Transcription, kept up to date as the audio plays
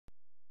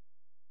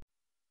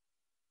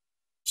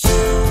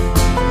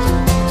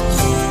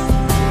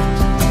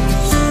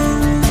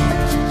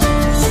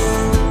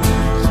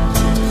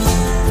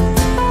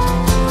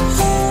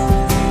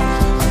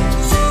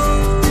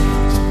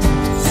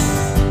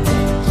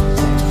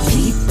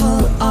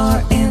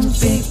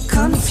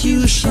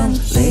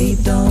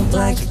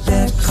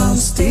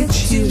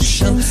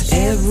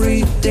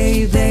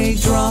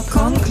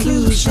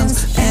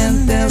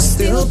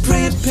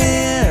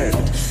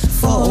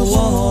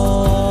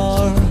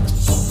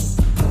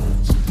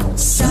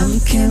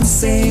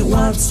say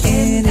what's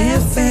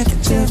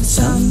ineffective.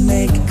 Some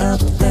make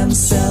up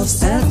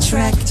themselves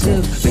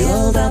attractive,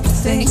 build up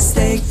things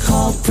they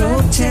call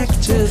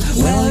protective.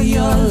 Well,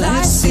 your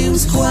life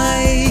seems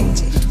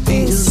quite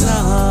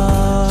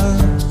bizarre.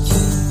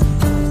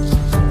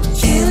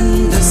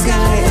 In the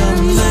sky, a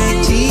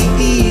mighty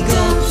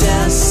eagle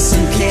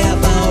doesn't care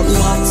about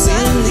what's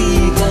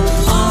illegal.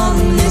 On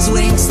his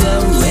wings,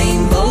 the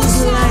rainbow's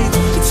light,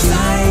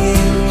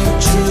 flying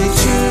to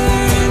eternity.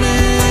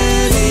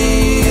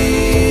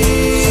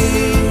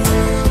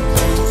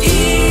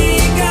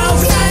 Eagle,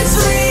 fly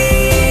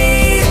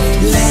free,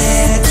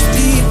 let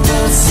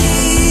people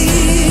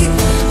see.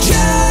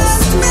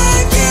 Just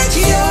make it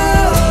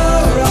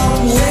your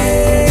own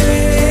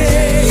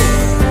way.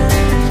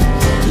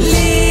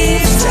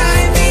 Leave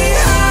time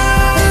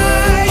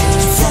behind,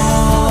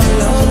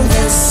 follow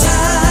the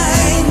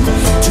sign.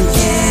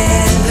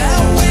 Together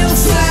we'll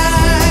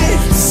fly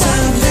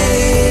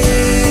someday.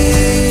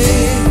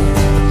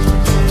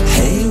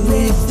 Hey,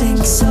 we think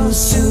so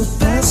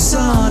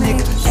supersonic,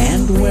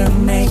 and we'll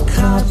make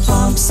our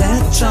bombs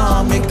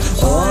atomic.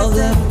 All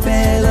the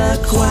better,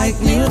 quite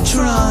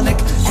neutronic,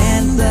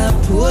 and the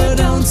poor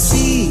don't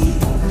see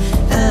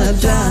a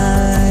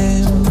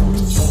dime.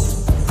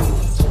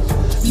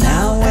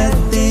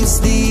 Nowadays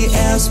the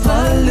air's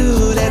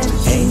polluted,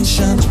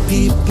 ancient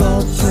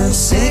people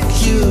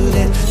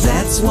persecuted.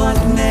 That's what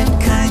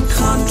mankind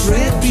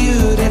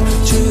contributed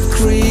to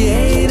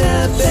create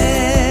a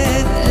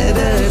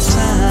better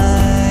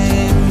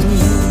time.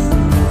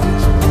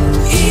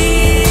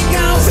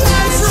 Eagle,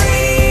 fly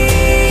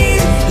free,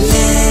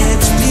 let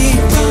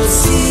people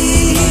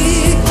see.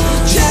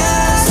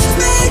 Just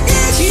make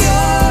it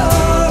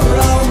your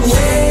own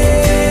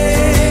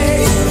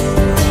way.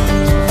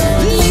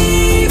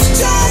 Leave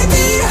time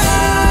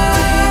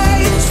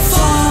behind,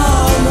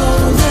 follow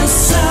the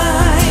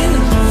sign.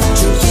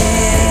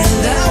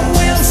 Together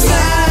we'll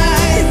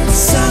fly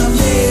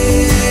someday.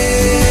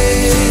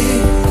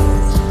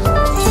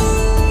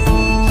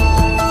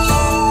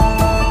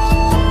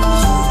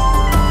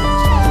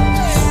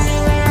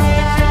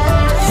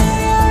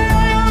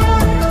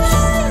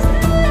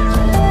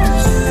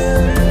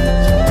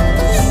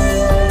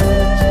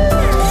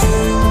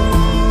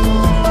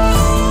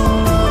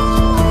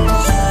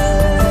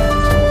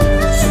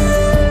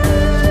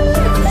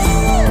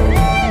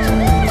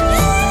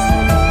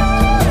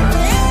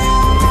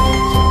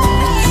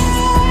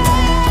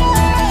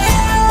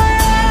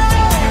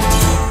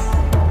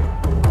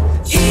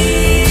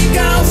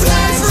 Eagle,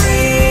 fly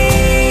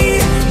free,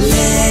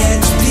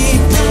 let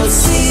people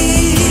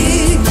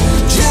see.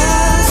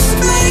 Just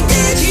make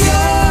it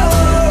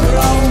your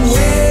own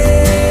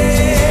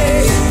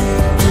way.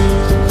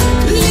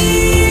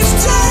 Leave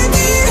time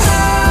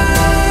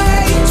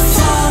behind,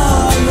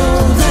 follow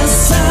the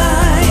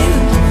sign.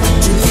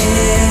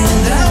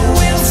 Together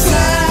we'll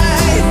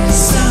fly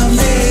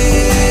someday.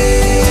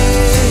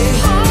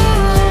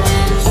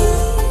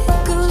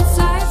 Eagle,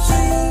 fly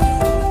free,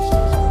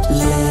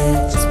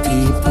 let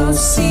people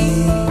see.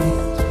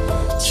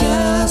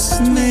 Just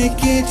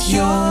make it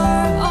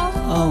your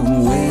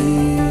own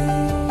way.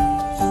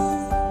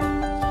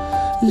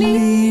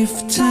 Leave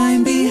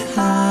time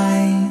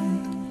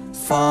behind,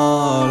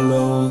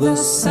 follow the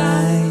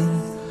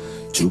sign.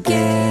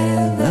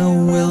 Together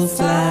we'll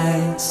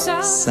fly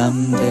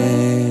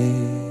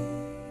someday.